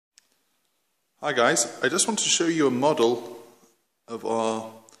Hi guys, I just want to show you a model of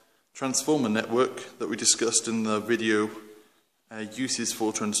our transformer network that we discussed in the video uses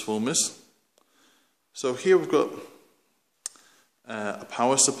for transformers. So here we've got a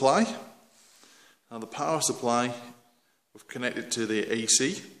power supply. Now the power supply we've connected to the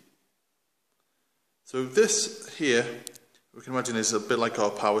AC. So this here we can imagine is a bit like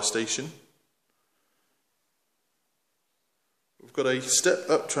our power station. We've got a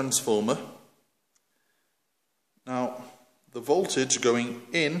step-up transformer. Now, the voltage going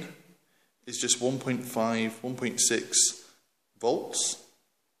in is just 1.5, 1.6 volts.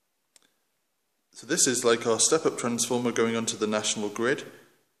 So this is like our step-up transformer going onto the national grid.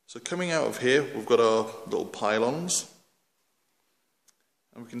 So coming out of here, we've got our little pylons.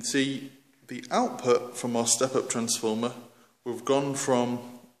 And we can see the output from our step-up transformer, we've gone from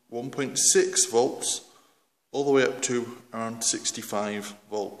 1.6 volts all the way up to around 65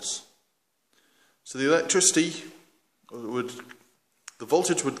 volts. So the electricity the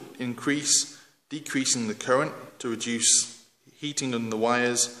voltage would increase, decreasing the current to reduce heating in the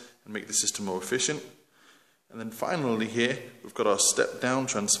wires and make the system more efficient. And then finally here, we've got our step-down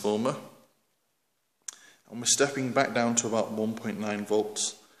transformer. And we're stepping back down to about 1.9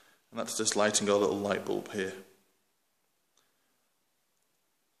 volts. And that's just lighting our little light bulb here.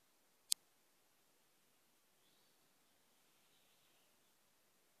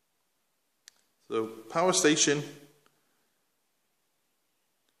 So power station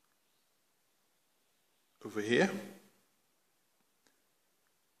over here.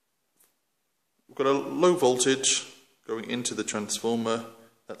 We've got a low voltage going into the transformer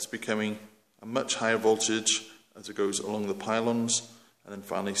that's becoming a much higher voltage as it goes along the pylons and then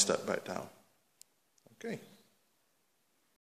finally step back down. Okay.